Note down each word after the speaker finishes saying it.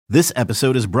This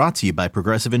episode is brought to you by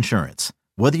Progressive Insurance.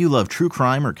 Whether you love true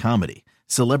crime or comedy,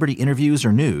 celebrity interviews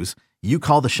or news, you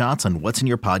call the shots on what's in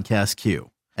your podcast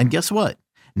queue. And guess what?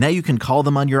 Now you can call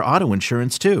them on your auto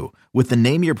insurance too with the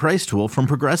Name Your Price tool from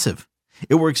Progressive.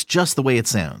 It works just the way it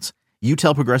sounds. You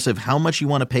tell Progressive how much you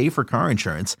want to pay for car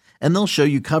insurance, and they'll show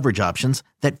you coverage options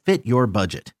that fit your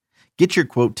budget. Get your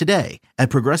quote today at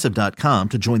Progressive.com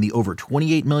to join the over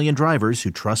 28 million drivers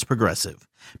who trust Progressive.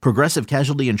 Progressive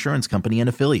Casualty Insurance Company and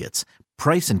Affiliates.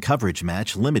 Price and coverage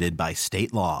match limited by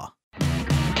state law.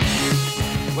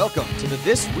 Welcome to the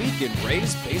This Week in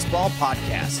Rays Baseball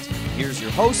podcast. Here's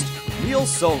your host, Neil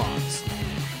Solondz.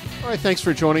 All right, thanks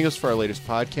for joining us for our latest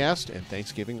podcast and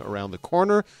Thanksgiving around the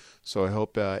corner. So I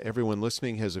hope everyone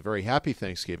listening has a very happy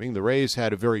Thanksgiving. The Rays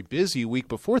had a very busy week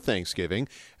before Thanksgiving,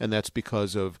 and that's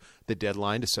because of the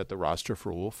deadline to set the roster for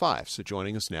Rule 5. So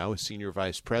joining us now is Senior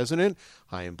Vice President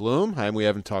Chaim Bloom. Chaim, we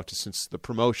haven't talked to since the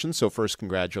promotion, so first,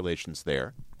 congratulations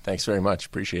there. Thanks very much.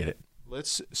 Appreciate it.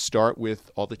 Let's start with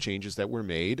all the changes that were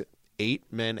made. 8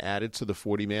 men added to the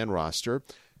 40-man roster,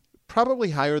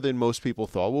 probably higher than most people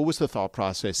thought. What was the thought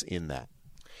process in that?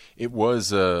 It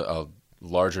was a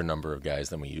larger number of guys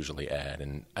than we usually add.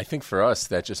 And I think for us,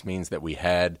 that just means that we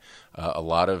had a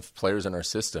lot of players in our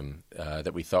system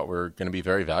that we thought were going to be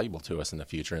very valuable to us in the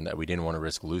future and that we didn't want to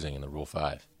risk losing in the Rule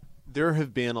 5. There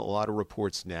have been a lot of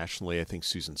reports nationally. I think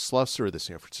Susan Slusser, the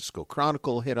San Francisco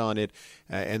Chronicle, hit on it,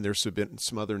 and there's been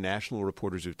some other national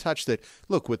reporters who've touched that,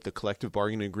 look, with the collective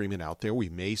bargaining agreement out there, we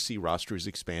may see rosters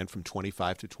expand from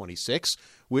 25 to 26,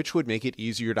 which would make it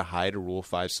easier to hide a Rule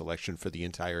 5 selection for the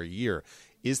entire year.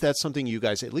 Is that something you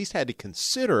guys at least had to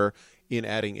consider in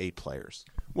adding 8 players?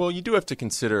 Well, you do have to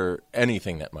consider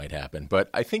anything that might happen, but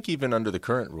I think even under the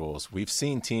current rules, we've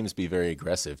seen teams be very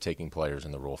aggressive taking players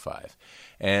in the Rule 5.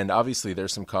 And obviously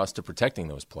there's some cost to protecting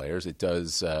those players. It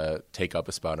does take up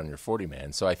a spot on your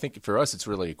 40-man. So I think for us it's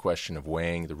really a question of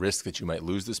weighing the risk that you might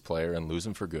lose this player and lose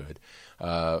him for good,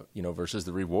 versus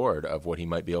the reward of what he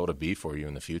might be able to be for you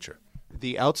in the future.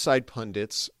 The outside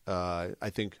pundits, I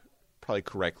think, probably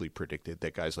correctly predicted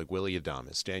that guys like Willy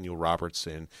Adames, Daniel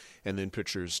Robertson, and then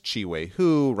pitchers Chi-Wei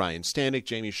Hu, Ryan Stanek,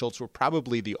 Jamie Schultz were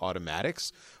probably the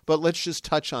automatics. But let's just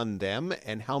touch on them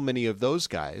and how many of those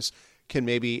guys can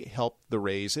maybe help the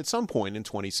Rays at some point in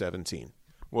 2017.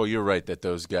 Well, you're right that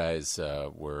those guys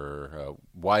were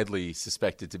widely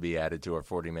suspected to be added to our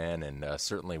 40-man, and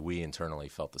certainly we internally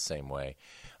felt the same way.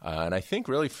 And I think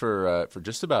really for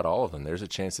just about all of them, there's a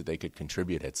chance that they could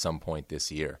contribute at some point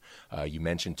this year. You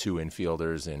mentioned 2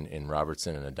 infielders in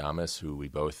Robertson and Adames, who we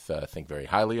both think very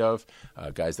highly of,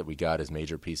 guys that we got as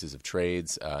major pieces of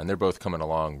trades, and they're both coming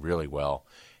along really well,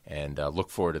 and look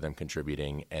forward to them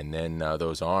contributing. And then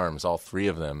those arms, all 3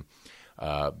 of them,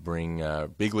 bring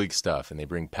big league stuff, and they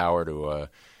bring power to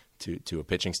a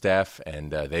pitching staff,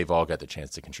 and they've all got the chance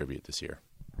to contribute this year.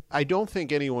 I don't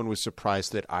think anyone was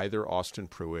surprised that either Austin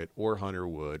Pruitt or Hunter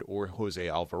Wood or Jose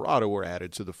Alvarado were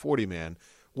added to the 40-man.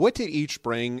 What did each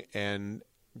bring, and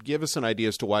give us an idea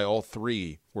as to why all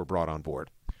 3 were brought on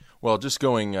board? Well, just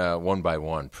going one by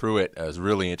one, Pruitt is a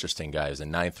really interesting guy. He was a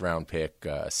 9th-round pick,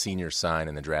 senior sign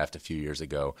in the draft a few years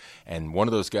ago, and one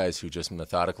of those guys who just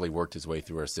methodically worked his way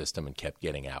through our system and kept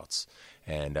getting outs.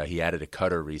 And he added a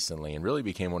cutter recently and really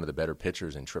became one of the better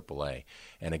pitchers in AAA.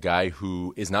 And a guy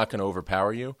who is not going to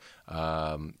overpower you,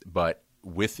 but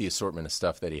with the assortment of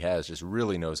stuff that he has, just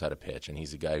really knows how to pitch. And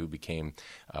he's a guy who became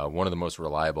one of the most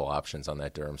reliable options on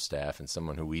that Durham staff, and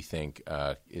someone who we think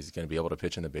is going to be able to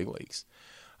pitch in the big leagues.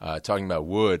 Talking about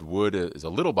Wood is a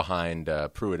little behind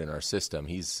Pruitt in our system.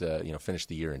 He's finished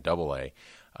the year in Double-A.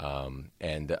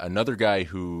 And another guy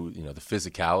who, the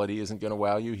physicality isn't going to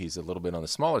wow you. He's a little bit on the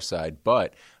smaller side,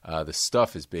 but the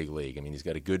stuff is big league. I mean, he's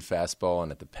got a good fastball,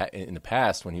 and in the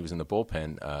past, when he was in the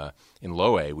bullpen in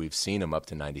Low A, we've seen him up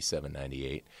to 97,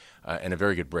 98, and a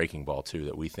very good breaking ball, too,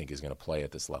 that we think is going to play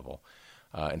at this level.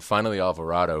 And finally,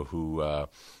 Alvarado, who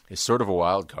is sort of a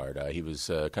wild card. He was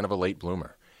kind of a late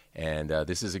bloomer. And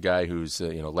this is a guy who's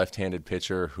left-handed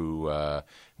pitcher who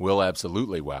will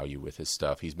absolutely wow you with his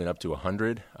stuff. He's been up to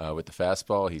 100 with the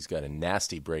fastball. He's got a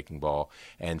nasty breaking ball.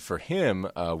 And for him,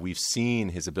 we've seen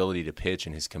his ability to pitch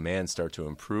and his command start to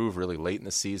improve really late in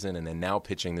the season, and then now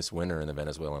pitching this winter in the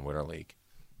Venezuelan Winter League.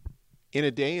 In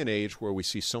a day and age where we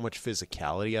see so much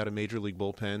physicality out of Major League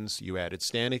bullpens, you added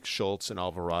Stanek, Schultz, and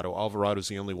Alvarado. Alvarado's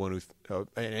the only one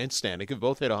and Stanek have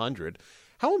both hit 100.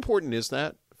 How important is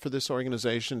that for this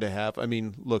organization to have? I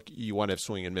mean, look, you want to have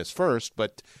swing and miss first,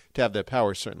 but to have that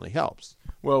power certainly helps.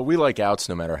 Well, we like outs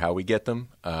no matter how we get them,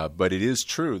 but it is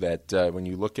true that when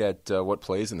you look at what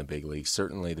plays in the big leagues,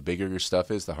 certainly the bigger your stuff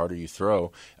is, the harder you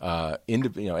throw.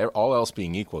 All else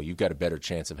being equal, you've got a better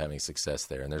chance of having success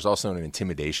there. And there's also an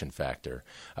intimidation factor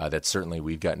that certainly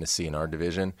we've gotten to see in our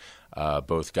division,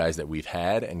 both guys that we've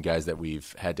had and guys that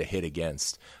we've had to hit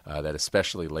against, that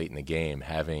especially late in the game,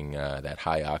 having that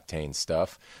high-octane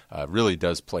stuff really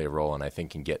does play a role, and I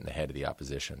think can get in the head of the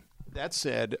opposition. That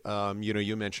said,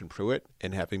 you mentioned Pruitt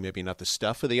and having maybe not the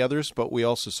stuff of the others, but we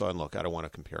also saw, and look, I don't want to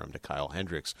compare him to Kyle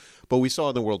Hendricks, but we saw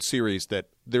in the World Series that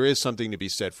there is something to be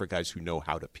said for guys who know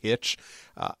how to pitch.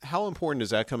 How important does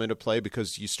that come into play?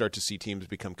 Because you start to see teams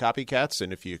become copycats,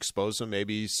 and if you expose them,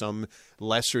 maybe some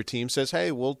lesser team says,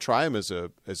 hey, we'll try him as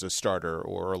a starter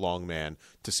or a long man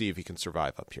to see if he can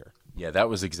survive up here. Yeah, that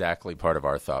was exactly part of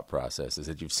our thought process, is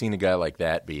that you've seen a guy like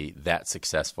that be that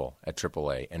successful at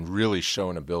AAA and really show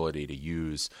an ability to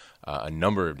use a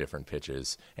number of different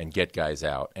pitches and get guys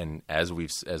out. And as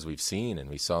we've seen and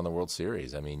we saw in the World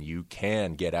Series, I mean, you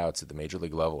can get outs at the major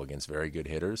league level against very good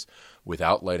hitters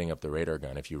without lighting up the radar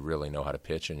gun if you really know how to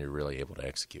pitch and you're really able to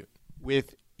execute.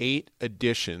 With 8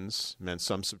 additions meant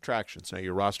some subtractions. Now,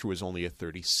 your roster was only at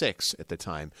 36 at the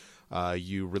time.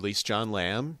 You released John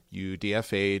Lamb, you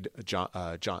DFA'd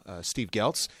Steve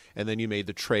Geltz, and then you made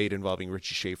the trade involving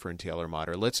Richie Schaefer and Taylor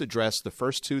Motter. Let's address the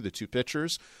first two, the two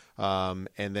pitchers, and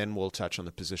then we'll touch on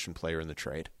the position player in the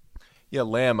trade. Yeah,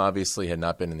 Lamb obviously had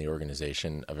not been in the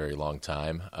organization a very long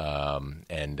time,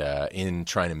 and in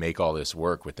trying to make all this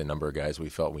work with the number of guys we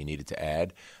felt we needed to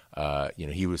add,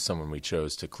 he was someone we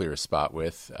chose to clear a spot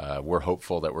with. We're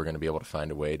hopeful that we're going to be able to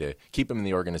find a way to keep him in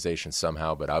the organization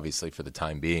somehow, but obviously for the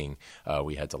time being,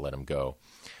 we had to let him go.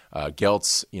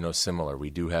 Geltz, similar. We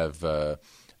do have a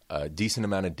decent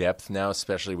amount of depth now,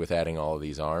 especially with adding all of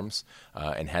these arms,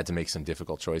 and had to make some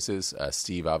difficult choices.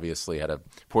 Steve obviously had a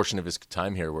portion of his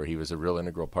time here where he was a real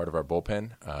integral part of our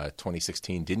bullpen.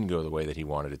 2016 didn't go the way that he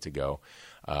wanted it to go,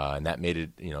 and that made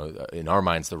it, in our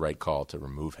minds, the right call to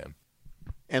remove him.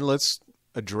 And let's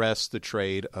address the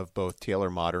trade of both Taylor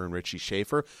Motter and Richie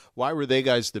Schaefer. Why were they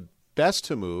guys the best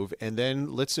to move? And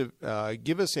then let's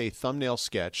give us a thumbnail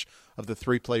sketch of the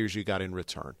 3 players you got in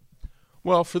return.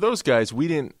 Well, for those guys, we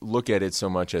didn't look at it so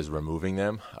much as removing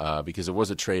them because it was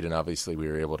a trade, and obviously we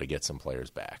were able to get some players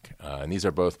back. And these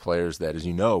are both players that, as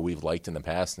you know, we've liked in the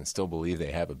past and still believe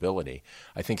they have ability.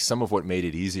 I think some of what made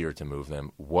it easier to move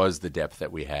them was the depth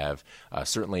that we have,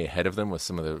 certainly ahead of them with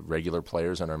some of the regular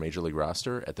players on our Major League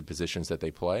roster at the positions that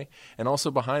they play, and also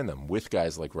behind them with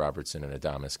guys like Robertson and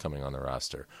Adames coming on the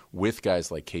roster, with guys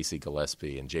like Casey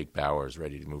Gillespie and Jake Bowers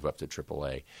ready to move up to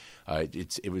AAA.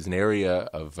 It was an area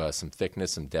of some thickness,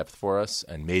 some depth for us,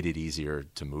 and made it easier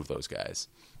to move those guys.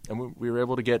 And we were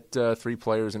able to get 3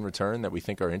 players in return that we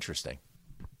think are interesting.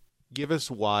 Give us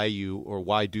why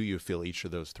do you feel each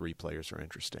of those 3 players are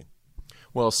interesting?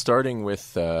 Well, starting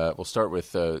with we'll start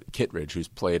with Kittredge, who's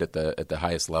played at the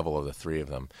highest level of the 3 of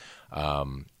them.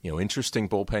 Interesting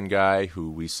bullpen guy who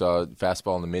we saw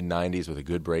fastball in the mid-90s with a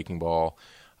good breaking ball.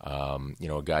 A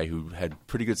guy who had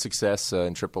pretty good success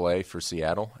in AAA for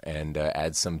Seattle and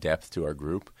adds some depth to our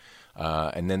group.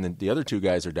 And then the other 2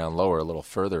 guys are down lower, a little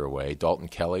further away. Dalton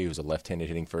Kelly, who's a left-handed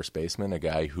hitting first baseman, a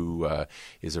guy who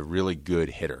is a really good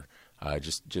hitter.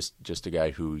 Just a guy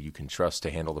who you can trust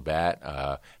to handle the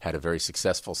bat. Had a very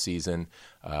successful season.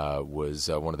 Was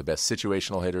one of the best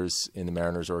situational hitters in the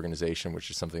Mariners organization, which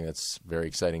is something that's very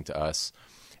exciting to us.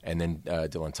 And then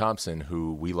Dylan Thompson,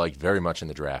 who we liked very much in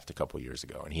the draft a couple years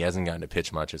ago. And he hasn't gotten to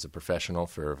pitch much as a professional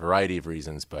for a variety of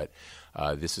reasons, but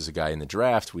this is a guy in the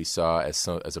draft we saw as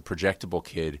a projectable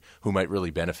kid who might really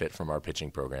benefit from our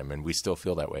pitching program, and we still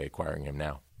feel that way acquiring him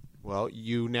now. Well,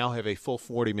 you now have a full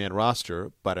 40-man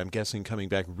roster, but I'm guessing coming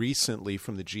back recently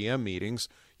from the GM meetings,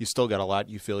 you still got a lot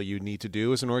you feel you need to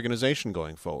do as an organization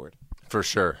going forward. For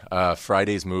sure.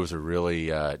 Friday's moves are really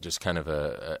just kind of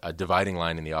a dividing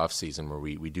line in the offseason where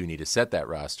we do need to set that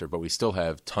roster, but we still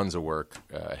have tons of work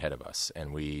ahead of us.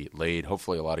 And we laid,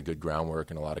 hopefully, a lot of good groundwork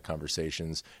and a lot of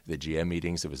conversations. The GM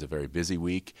meetings, it was a very busy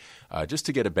week, just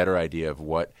to get a better idea of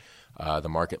what the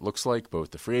market looks like,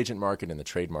 both the free agent market and the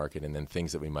trade market, and then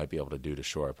things that we might be able to do to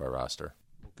shore up our roster.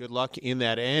 Well, good luck in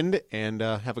that end, and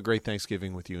have a great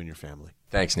Thanksgiving with you and your family.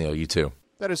 Thanks, Neil. You too.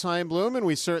 That is Chaim Bloom, and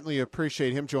we certainly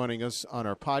appreciate him joining us on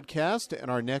our podcast.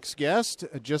 And our next guest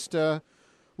just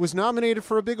was nominated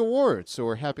for a big award, so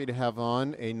we're happy to have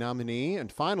on a nominee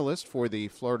and finalist for the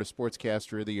Florida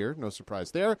Sportscaster of the Year. No surprise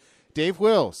there. Dave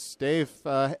Wills. Dave,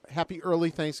 happy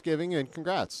early Thanksgiving, and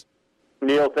congrats.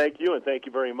 Neil, thank you, and thank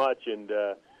you very much. And,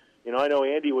 I know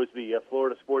Andy was the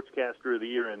Florida Sportscaster of the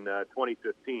Year in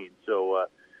 2015, so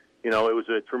it was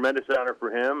a tremendous honor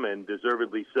for him, and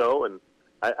deservedly so. And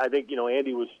I think,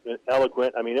 Andy was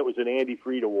eloquent. I mean, it was an Andy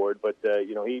Freed Award, but,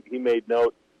 he made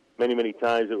note many, many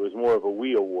times it was more of a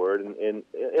we award. And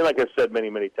like I've said many,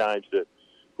 many times to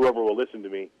whoever will listen to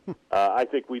me, I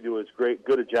think we do as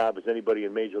good a job as anybody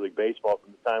in Major League Baseball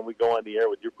from the time we go on the air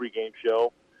with your pregame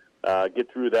show,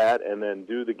 get through that, and then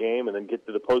do the game, and then get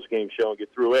to the postgame show and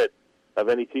get through it, of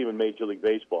any team in Major League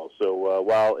Baseball. So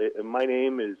while my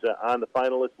name is on the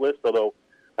finalist list, although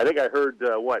I think I heard,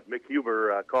 Mick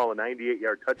Huber call a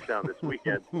 98-yard touchdown this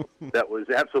weekend that was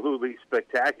absolutely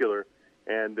spectacular.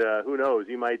 And who knows,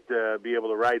 he might be able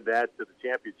to ride that to the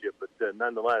championship. But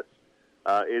nonetheless,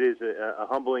 it is a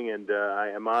humbling, and I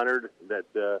am honored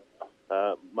that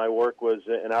my work was,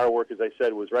 and our work, as I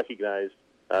said, was recognized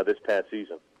this past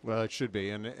season. Well, it should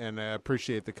be, and I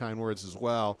appreciate the kind words as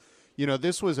well.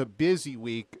 This was a busy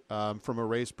week from a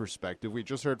race perspective. We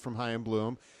just heard from Chaim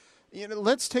Bloom.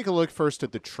 Let's take a look first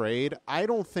at the trade. I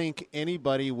don't think any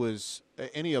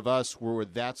of us were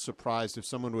that surprised if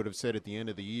someone would have said at the end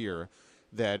of the year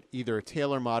that either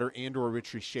Taylor Motter and or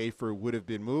Richie Schaefer would have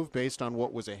been moved based on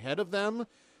what was ahead of them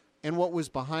and what was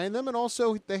behind them, and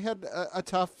also they had a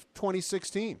tough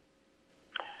 2016.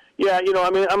 Yeah,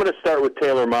 I'm going to start with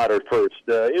Taylor Motter first.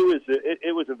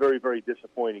 It was a very, very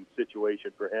disappointing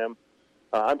situation for him.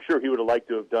 I'm sure he would have liked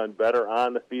to have done better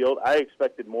on the field. I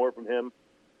expected more from him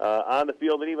on the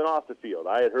field and even off the field.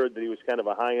 I had heard that he was kind of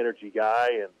a high-energy guy,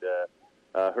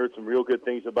 and heard some real good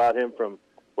things about him from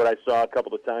what I saw a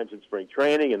couple of times in spring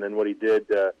training, and then what he did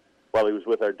while he was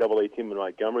with our AA team in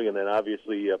Montgomery, and then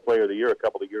obviously Player of the Year a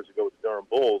couple of years ago with the Durham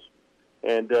Bulls.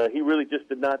 And he really just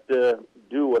did not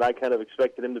do what I kind of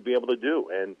expected him to be able to do.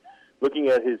 And looking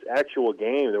at his actual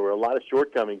game, there were a lot of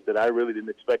shortcomings that I really didn't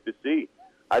expect to see.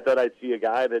 I thought I'd see a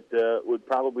guy that would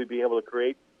probably be able to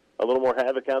create a little more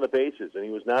havoc on the bases, and he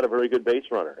was not a very good base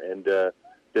runner, and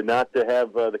did not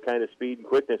have the kind of speed and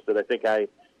quickness that I think I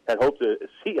had hoped to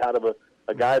see out of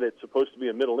a guy that's supposed to be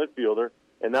a middle infielder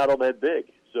and not all that big.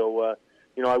 So,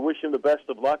 I wish him the best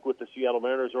of luck with the Seattle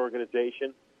Mariners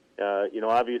organization.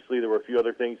 Obviously there were a few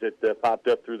other things that popped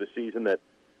up through the season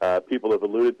that people have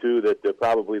alluded to that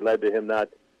probably led to him not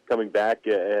coming back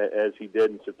as he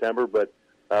did in September. But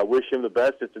wish him the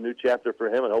best. It's a new chapter for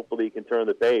him, and hopefully he can turn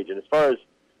the page. And as far as,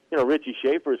 Richie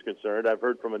Schaefer is concerned, I've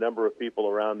heard from a number of people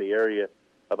around the area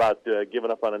about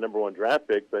giving up on a number one draft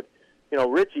pick. But,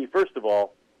 Richie, first of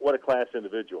all, what a class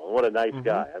individual and what a nice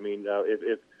guy. I mean,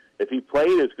 if he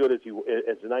played as good as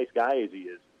a nice guy as he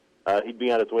is, he'd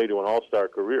be on his way to an all-star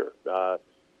career.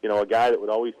 A guy that would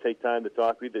always take time to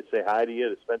talk to you, to say hi to you,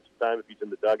 to spend some time if he's in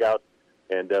the dugout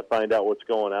and find out what's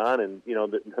going on. And,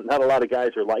 not a lot of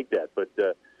guys are like that. But,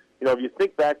 if you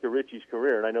think back to Richie's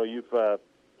career, and I know you've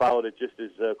followed it just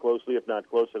as closely, if not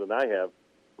closer than I have,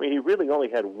 I mean, he really only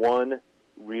had one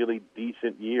really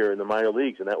decent year in the minor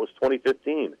leagues, and that was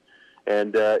 2015.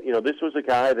 And, this was a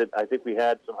guy that I think we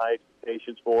had some high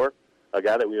expectations for, a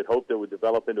guy that we had hoped that would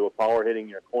develop into a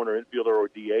power-hitting corner infielder or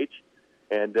DH.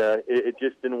 And it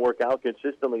just didn't work out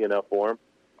consistently enough for him.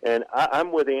 And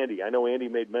I'm with Andy. I know Andy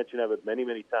made mention of it many,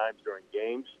 many times during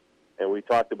games, and we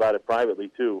talked about it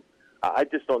privately, too. I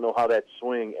just don't know how that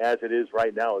swing, as it is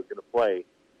right now, is going to play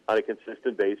on a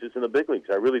consistent basis in the big leagues.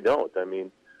 I really don't. I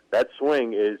mean, that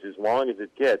swing is as long as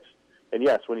it gets. And,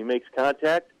 yes, when he makes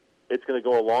contact, it's going to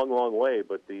go a long, long way.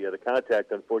 But the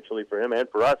contact, unfortunately, for him and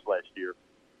for us last year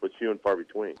was few and far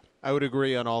between. I would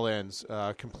agree on all ends.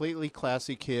 Completely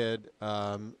classy kid.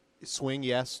 Swing,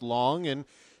 yes, long. And,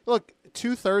 look,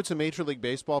 2/3 of Major League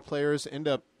Baseball players end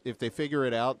up, if they figure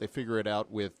it out, they figure it out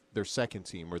with their second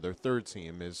team or their third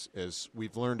team, as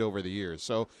we've learned over the years.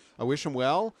 So I wish him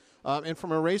well. And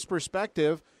from a race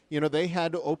perspective, they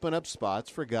had to open up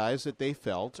spots for guys that they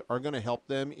felt are going to help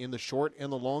them in the short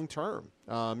and the long term.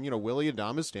 Willy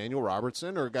Adames, Daniel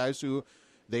Robertson are guys who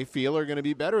they feel are going to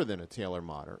be better than a Taylor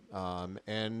Motter.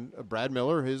 And Brad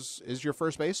Miller is your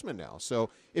first baseman now. So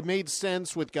it made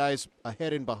sense with guys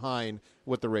ahead and behind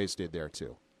what the Rays did there,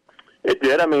 too. It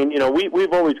did. I mean,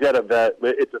 we've always got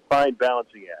it's a fine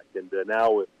balancing act. And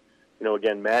now with,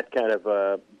 again, Matt kind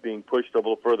of being pushed a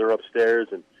little further upstairs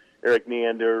and Eric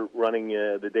Neander running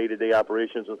the day-to-day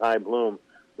operations with Chaim Bloom,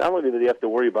 not only do they have to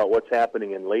worry about what's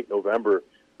happening in late November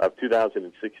of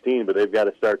 2016, but they've got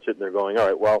to start sitting there going, all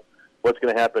right, well, what's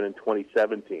going to happen in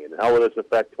 2017? How will this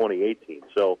affect 2018?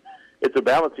 So it's a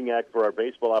balancing act for our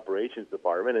baseball operations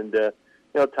department. And,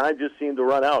 time just seemed to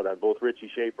run out on both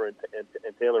Richie Schaefer and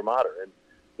Taylor Motter.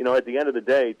 And, at the end of the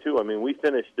day, too, I mean, we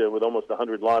finished with almost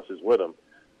 100 losses with them.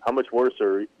 How much worse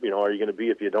are you going to be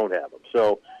if you don't have them?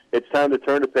 So it's time to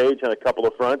turn the page on a couple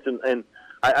of fronts. And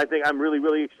I think I'm really,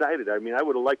 really excited. I mean, I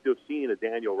would have liked to have seen a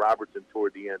Daniel Robertson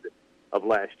toward the end of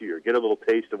last year, get a little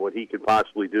taste of what he could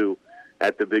possibly do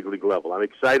at the big league level. I'm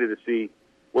excited to see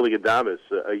Willy Adames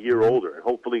a year older and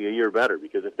hopefully a year better,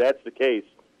 because if that's the case,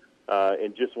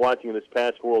 and just watching this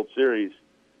past World Series,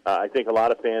 I think a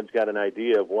lot of fans got an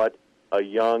idea of what a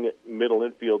young middle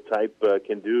infield type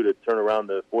can do to turn around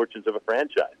the fortunes of a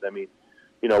franchise. I mean,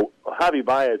 you know, Javi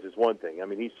Baez is one thing. I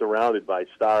mean, he's surrounded by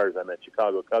stars on that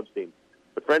Chicago Cubs team.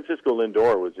 But Francisco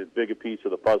Lindor was as big a piece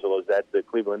of the puzzle as that the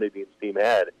Cleveland Indians team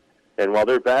had. And while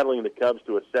they're battling the Cubs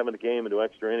to a seventh game into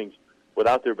extra innings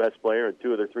without their best player and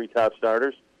two of their three top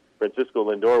starters, Francisco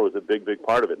Lindor was a big, big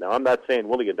part of it. Now, I'm not saying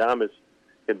Willy Adames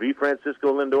can be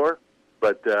Francisco Lindor,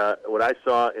 but what I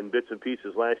saw in bits and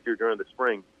pieces last year during the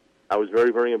spring, I was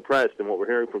very, very impressed. And what we're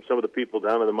hearing from some of the people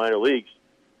down in the minor leagues,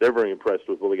 they're very impressed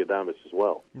with Willy Adames as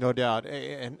well. No doubt.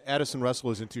 And Addison Russell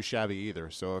isn't too shabby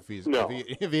either. So if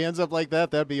if he ends up like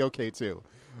that, that'd be okay too.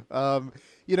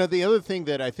 You know, the other thing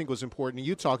that I think was important,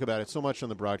 you talk about it so much on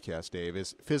the broadcast, Dave,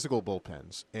 is physical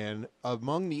bullpens. And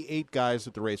among the 8 guys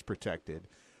that the Rays protected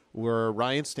were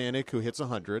Ryan Stanek, who hits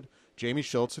 100, Jamie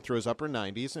Schultz, who throws upper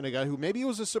 90s, and a guy who maybe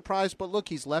was a surprise, but look,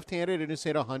 he's left-handed and has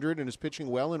hit 100 and is pitching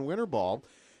well in winter ball,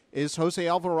 is Jose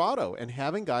Alvarado. And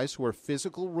having guys who are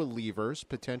physical relievers,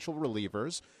 potential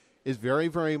relievers, is very,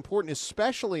 very important,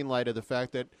 especially in light of the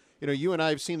fact that, you know, you and I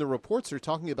have seen the reports. They're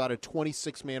talking about a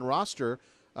 26-man roster.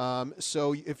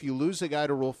 So if you lose a guy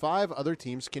to Rule 5, other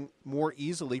teams can more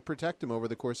easily protect him over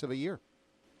the course of a year.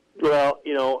 Well,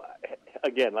 you know,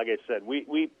 again, like I said,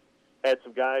 we had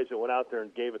some guys that went out there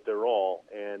and gave it their all,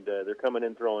 and they're coming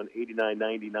in throwing 89,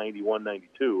 90, 91,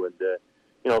 92. And,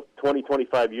 you know, 20,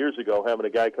 25 years ago, having a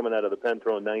guy coming out of the pen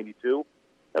throwing 92,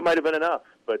 that might have been enough.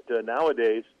 But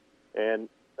nowadays, and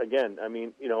again, I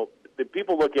mean, you know, the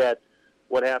people look at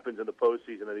what happens in the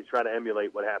postseason and they try to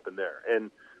emulate what happened there. And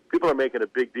people are making a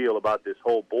big deal about this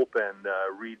whole bullpen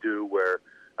redo where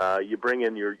you bring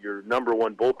in your number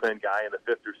one bullpen guy in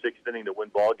the 5th or 6th inning to win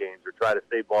ball games or try to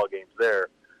save ball games there,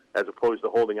 as opposed to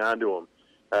holding on to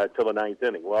them till the 9th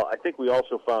inning. Well, I think we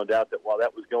also found out that while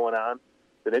that was going on,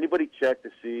 did anybody check to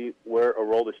see where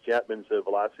Aroldis Chapman's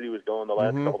velocity was going the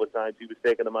last couple of times he was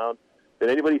taking them out?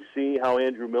 Did anybody see how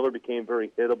Andrew Miller became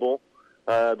very hittable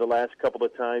the last couple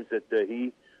of times that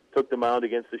he took the mound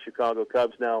against the Chicago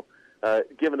Cubs? Now,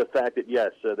 given the fact that, yes,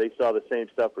 they saw the same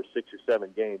stuff for 6 or 7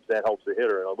 games, that helps the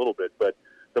hitter in a little bit, but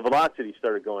the velocity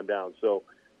started going down. So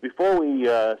before we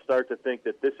start to think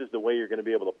that this is the way you're going to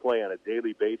be able to play on a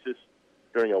daily basis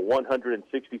during a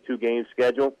 162-game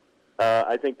schedule,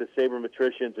 I think the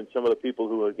sabermetricians and some of the people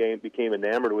who became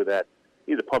enamored with that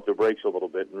need to pump the brakes a little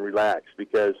bit and relax,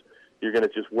 because you're going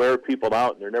to just wear people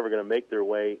out, and they're never going to make their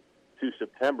way to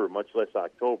September, much less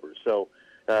October. So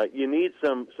you need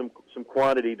some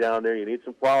quantity down there. You need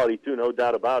some quality, too, no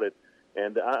doubt about it.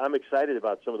 And I'm excited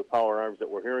about some of the power arms that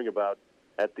we're hearing about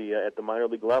at the minor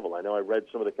league level. I know I read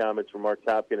some of the comments from Mark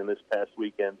Topkin in this past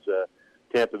weekend's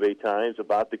Tampa Bay Times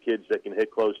about the kids that can hit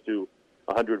close to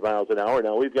 100 miles an hour.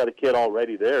 Now, we've got a kid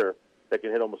already there that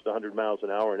can hit almost 100 miles an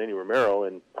hour in Eddie Romero,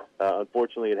 and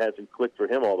unfortunately it hasn't clicked for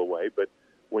him all the way. But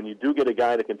when you do get a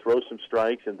guy that can throw some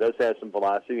strikes and does have some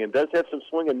velocity and does have some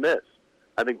swing and miss,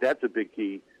 I think that's a big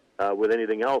key with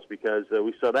anything else, because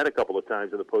we saw that a couple of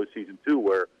times in the postseason, too,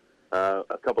 where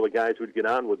a couple of guys would get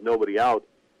on with nobody out.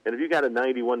 And if you got a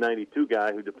 91, 92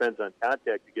 guy who depends on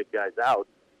contact to get guys out,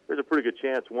 there's a pretty good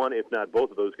chance one, if not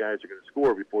both of those guys are going to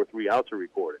score before 3 outs are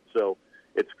recorded. So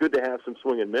it's good to have some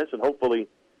swing and miss, and hopefully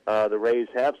the Rays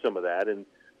have some of that. And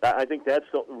I think that's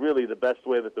really the best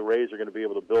way that the Rays are going to be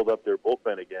able to build up their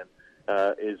bullpen again,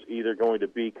 is either going to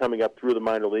be coming up through the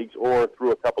minor leagues or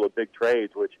through a couple of big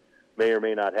trades, which may or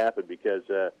may not happen, because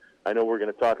I know we're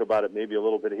going to talk about it maybe a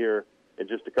little bit here in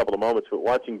just a couple of moments, but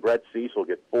watching Brett Cecil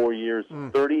get 4 years,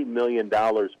 $30 million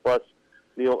plus,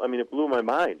 Neil, I mean, it blew my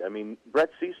mind. I mean, Brett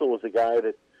Cecil was a guy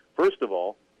that, first of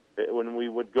all, when we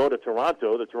would go to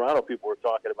Toronto, the Toronto people were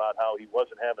talking about how he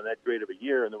wasn't having that great of a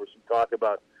year, and there was some talk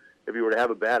about if he were to have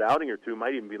a bad outing or two,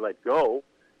 might even be let go.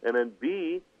 And then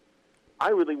B, I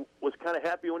really was kind of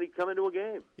happy when he'd come into a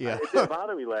game. Yeah. It didn't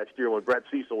bother me last year when Brett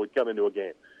Cecil would come into a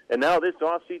game. And now this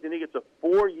offseason, he gets a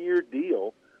 4-year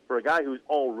deal for a guy who's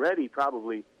already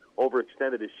probably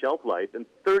overextended his shelf life, and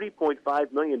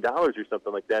 $30.5 million or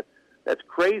something like that. That's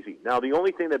crazy. Now, the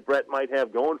only thing that Brett might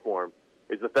have going for him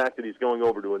is the fact that he's going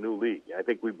over to a new league. I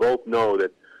think we both know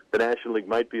that the National League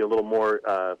might be a little more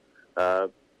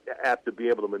apt to be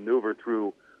able to maneuver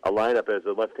through a lineup as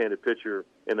a left-handed pitcher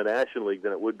in the National League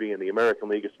than it would be in the American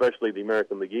League, especially the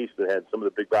American League East that had some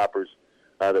of the big boppers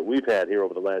that we've had here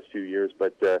over the last few years.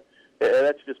 But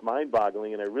That's just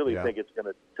mind-boggling, and I really think it's going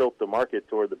to tilt the market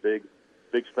toward the big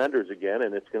spenders again,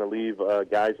 and it's going to leave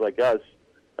guys like us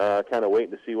kind of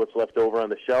waiting to see what's left over on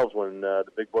the shelves when the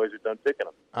big boys are done picking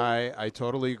them. I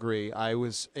totally agree.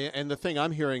 And the thing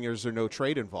I'm hearing is there's no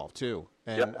trade involved too.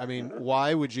 And I mean,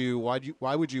 why would you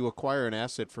acquire an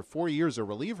asset for 4 years, a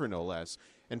reliever no less,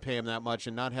 and pay him that much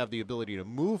and not have the ability to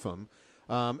move him?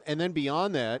 And then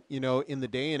beyond that, in the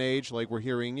day and age, like we're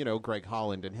hearing, Greg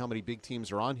Holland and how many big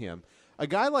teams are on him. A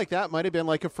guy like that might have been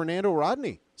like a Fernando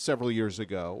Rodney several years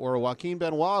ago, or a Joaquin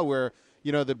Benoit, where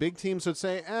the big teams would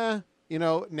say,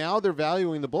 now they're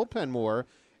valuing the bullpen more,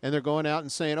 and they're going out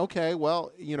and saying, okay,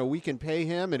 well, we can pay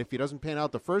him, and if he doesn't pan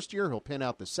out the first year, he'll pan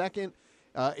out the second.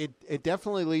 It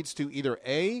definitely leads to either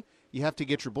A, you have to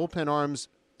get your bullpen arms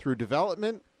through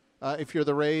development, if you're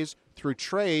the Rays, through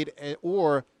trade,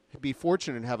 or be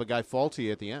fortunate and have a guy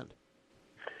faulty at the end.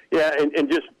 Yeah, and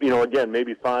just, again,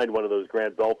 maybe find one of those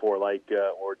Grant Belfour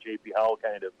or J.P. Howell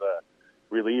kind of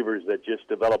relievers that just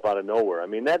develop out of nowhere. I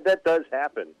mean, that does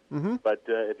happen. Mm-hmm. But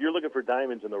if you're looking for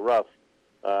diamonds in the rough,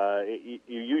 you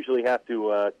usually have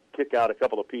to kick out a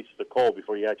couple of pieces of coal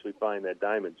before you actually find that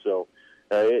diamond. So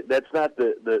that's not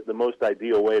the most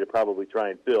ideal way to probably try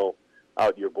and fill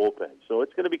out your bullpen. So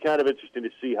it's going to be kind of interesting to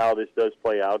see how this does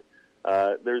play out.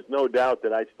 There's no doubt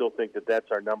that I still think that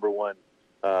that's our number one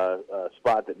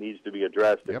spot that needs to be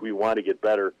addressed if we want to get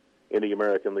better in the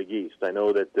American League East. I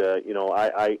know that,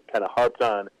 I kind of harped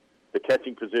on the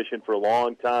catching position for a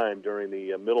long time during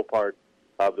the middle part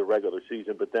of the regular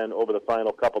season, but then over the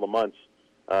final couple of months,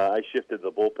 I shifted to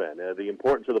the bullpen. The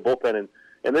importance of the bullpen,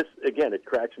 and this, again, it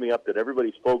cracks me up that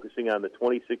everybody's focusing on the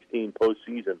 2016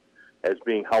 postseason as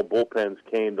being how bullpens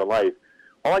came to life.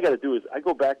 All I got to do is I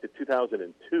go back to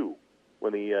 2002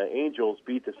 when the Angels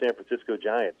beat the San Francisco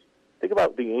Giants. Think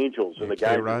about the Angels and the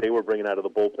guys that they were bringing out of the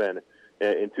bullpen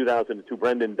in 2002.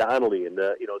 Brendan Donnelly and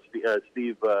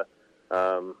Steve.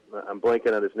 I'm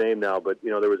blanking on his name now, but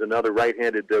there was another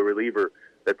right-handed reliever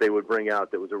that they would bring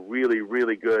out that was a really,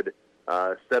 really good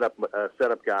setup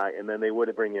guy, and then they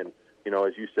would bring in,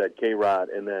 as you said, K-Rod,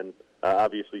 and then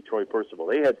obviously Troy Percival.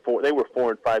 They were 4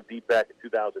 and 5 deep back in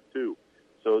 2002.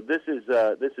 So this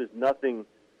is nothing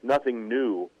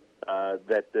new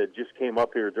that just came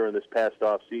up here during this past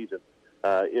off season.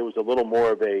 It was a little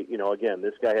more of a, again,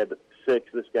 this guy had the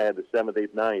 6th, this guy had the 7th,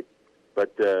 8th, 9th.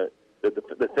 But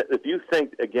if you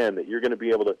think, again, that you're going to be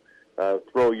able to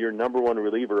throw your number one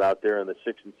reliever out there in the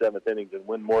 6th and 7th innings and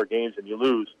win more games than you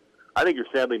lose, I think you're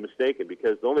sadly mistaken,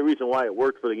 because the only reason why it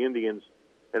worked for the Indians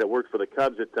and it worked for the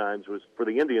Cubs at times was, for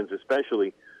the Indians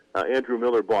especially, Andrew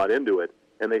Miller bought into it,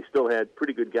 and they still had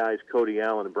pretty good guys, Cody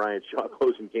Allen and Brian Shaw,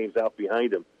 closing games out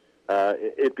behind him.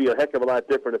 It'd be a heck of a lot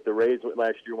different if the Rays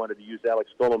last year wanted to use Alex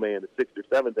Colomé in the 6th or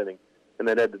 7th inning and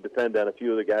then had to depend on a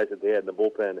few of the guys that they had in the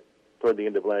bullpen toward the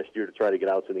end of last year to try to get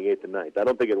outs in the 8th and 9th. I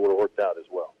don't think it would have worked out as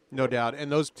well. No doubt.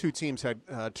 And those two teams had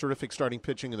terrific starting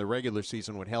pitching in the regular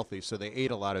season when healthy, so they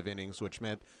ate a lot of innings, which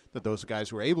meant that those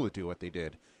guys were able to do what they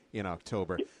did in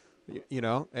October.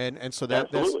 And so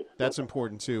that's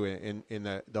important too in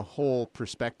the whole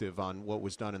perspective on what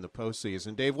was done in the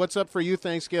postseason. Dave, what's up for you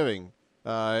Thanksgiving?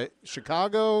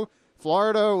 Chicago,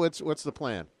 Florida, what's the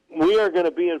plan? We are going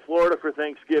to be in Florida for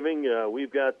Thanksgiving.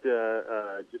 We've got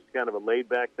just kind of a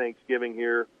laid-back Thanksgiving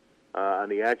here on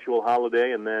the actual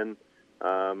holiday, and then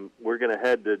we're going to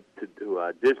head to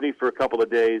Disney for a couple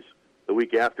of days the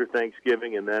week after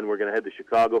Thanksgiving, and then we're going to head to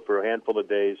Chicago for a handful of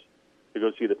days to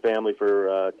go see the family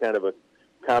for kind of a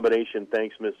combination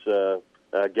Thanksmas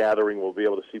gathering. We'll be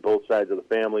able to see both sides of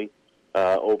the family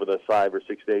over the 5 or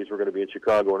 6 days we're going to be in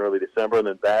Chicago in early December, and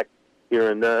then back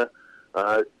here in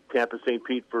Tampa St.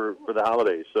 Pete for the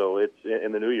holidays. So it's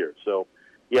in the New Year. So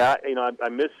yeah, I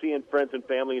miss seeing friends and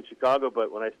family in Chicago,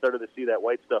 but when I started to see that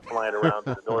white stuff flying around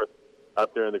to the north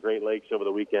up there in the Great Lakes over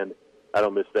the weekend, I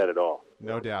don't miss that at all.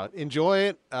 No doubt. Enjoy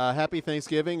it. Happy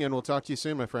Thanksgiving, and we'll talk to you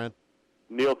soon, my friend.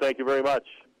 Neil, thank you very much.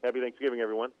 Happy Thanksgiving,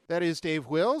 everyone. That is Dave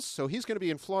Wills. So he's going to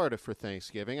be in Florida for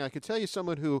Thanksgiving. I could tell you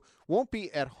someone who won't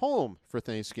be at home for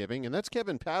Thanksgiving, and that's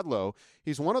Kevin Padlo.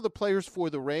 He's one of the players for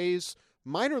the Rays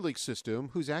minor league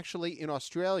system who's actually in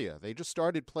Australia. They just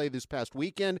started play this past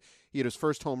weekend. He had his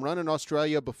first home run in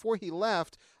Australia. Before he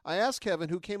left, I asked Kevin,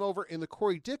 who came over in the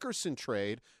Corey Dickerson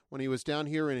trade when he was down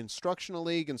here in Instructional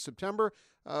League in September,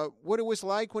 what it was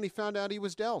like when he found out he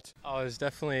was dealt. Oh, it was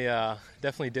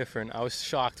definitely different. I was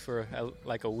shocked for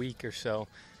like a week or so.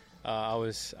 I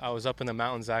was up in the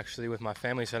mountains actually with my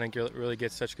family, so I didn't really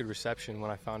get such good reception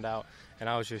when I found out, and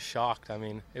I was just shocked. I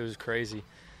mean, it was crazy.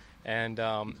 And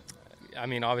I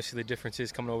mean, obviously the difference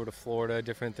is coming over to Florida,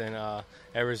 different than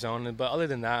Arizona. But other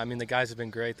than that, I mean, the guys have been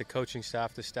great. The coaching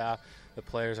staff, the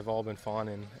players have all been fun,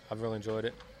 and I've really enjoyed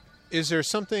it. Is there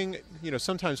something,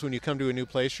 sometimes when you come to a new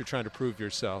place, you're trying to prove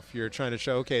yourself. You're trying to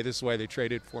show, okay, this is why they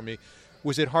traded for me.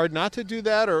 Was it hard not to do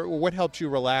that, or what helped you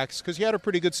relax? Because you had a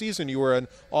pretty good season. You were an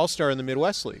all-star in the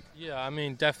Midwest League. Yeah, I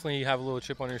mean, definitely you have a little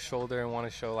chip on your shoulder and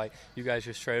want to show, like, you guys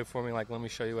just traded for me, like, let me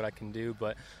show you what I can do.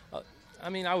 But, I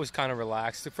mean, I was kind of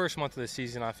relaxed. The first month of the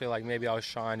season, I feel like maybe I was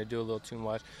trying to do a little too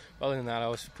much. But other than that, I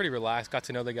was pretty relaxed, got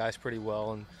to know the guys pretty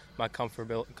well, and my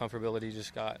comfortability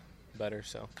just got better,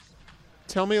 so.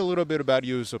 Tell me a little bit about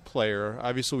you as a player.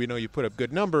 Obviously, we know you put up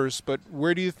good numbers, but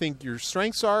where do you think your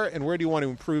strengths are, and where do you want to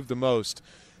improve the most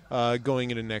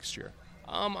going into next year?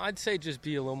 I'd say just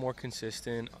be a little more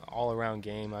consistent, all-around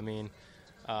game. I mean,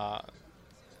 I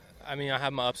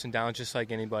have my ups and downs just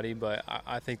like anybody, but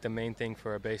I think the main thing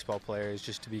for a baseball player is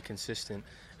just to be consistent,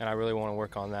 and I really want to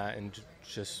work on that, and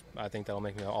just I think that'll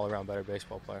make me an all-around better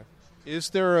baseball player.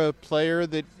 Is there a player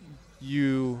that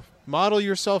you model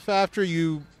yourself after?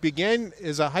 You began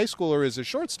as a high schooler as a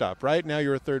shortstop, right? Now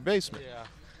you're a third baseman. Yeah.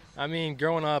 I mean,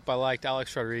 growing up, I liked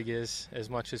Alex Rodriguez as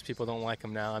much as people don't like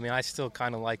him now. I mean, I still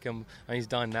kind of like him. I mean, he's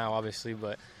done now, obviously,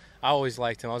 but I always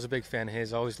liked him. I was a big fan of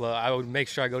his. I would make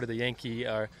sure I go to the Yankee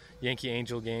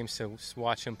Angel games to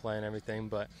watch him play and everything.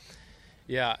 But,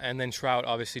 yeah, and then Trout,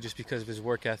 obviously, just because of his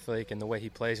work ethic and the way he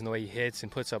plays and the way he hits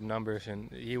and puts up numbers.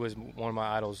 And he was one of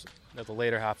my idols at the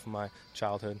later half of my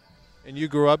childhood. And you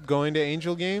grew up going to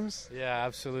Angel games? Yeah,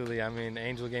 absolutely. I mean,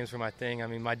 Angel games were my thing. I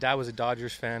mean, my dad was a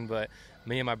Dodgers fan, but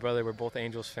me and my brother were both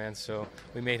Angels fans, so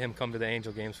we made him come to the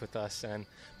Angel games with us. And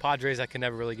Padres I could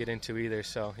never really get into either,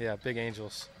 so, yeah, big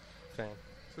Angels fan.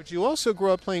 But you also grew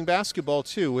up playing basketball,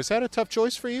 too. Was that a tough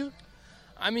choice for you?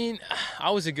 I mean, I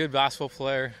was a good basketball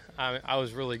player. I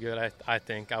was really good, I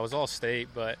think. I was all-state,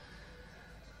 but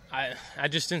I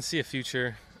just didn't see a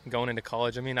future going into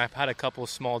college. I mean, I've had a couple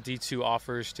small D2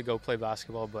 offers to go play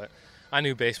basketball, but I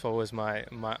knew baseball was my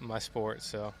sport,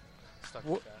 so stuck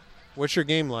with that. What's your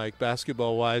game like,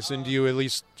 basketball-wise, and do you at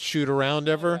least shoot around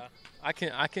ever?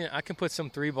 Yeah. I can put some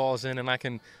 3 balls in, and I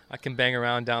can bang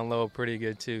around down low pretty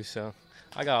good too. So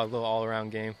I got a little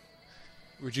all-around game.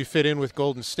 Would you fit in with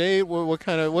Golden State? What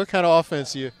kind of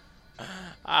offense you? No,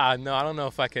 I don't know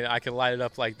if I could light it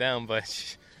up like them,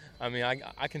 but I mean,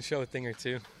 I can show a thing or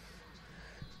two.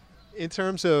 In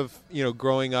terms of,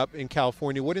 growing up in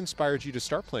California, what inspired you to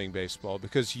start playing baseball?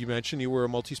 Because you mentioned you were a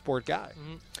multi-sport guy.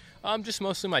 Mm-hmm. Just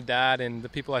mostly my dad and the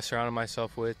people I surrounded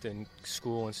myself with in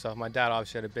school and stuff. My dad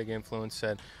obviously had a big influence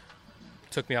that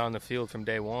took me out on the field from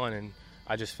day one, and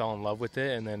I just fell in love with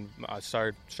it. And then I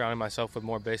started surrounding myself with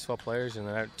more baseball players, and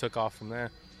then I took off from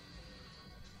there.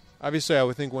 Obviously, I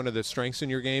would think one of the strengths in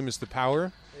your game is the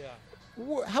power.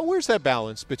 Yeah. Where's that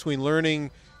balance between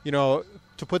learning,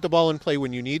 to put the ball in play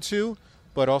when you need to,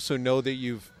 but also know that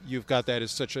you've got that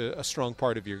as such a strong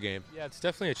part of your game? Yeah, it's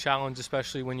definitely a challenge,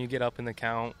 especially when you get up in the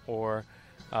count or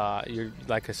you're,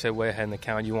 like I said, way ahead in the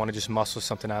count. You want to just muscle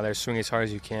something out of there, swing as hard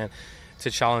as you can. It's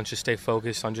a challenge to stay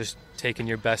focused on just taking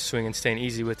your best swing and staying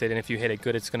easy with it, and if you hit it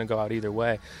good, it's going to go out either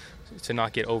way. To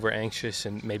not get over anxious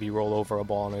and maybe roll over a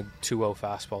ball on a 2-0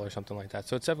 fastball or something like that.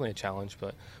 So it's definitely a challenge,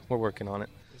 but we're working on it.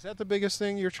 Is that the biggest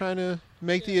thing you're trying to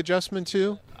make the adjustment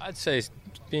to? I'd say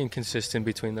being consistent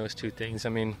between those two things. I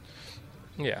mean,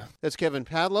 yeah. That's Kevin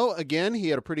Padlo. Again, he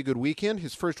had a pretty good weekend,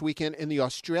 his first weekend in the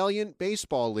Australian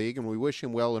Baseball League, and we wish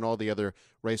him well and all the other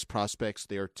race prospects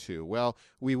there too. Well,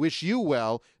 we wish you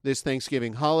well this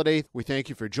Thanksgiving holiday. We thank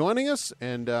you for joining us,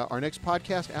 and our next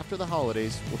podcast after the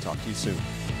holidays, we'll talk to you soon.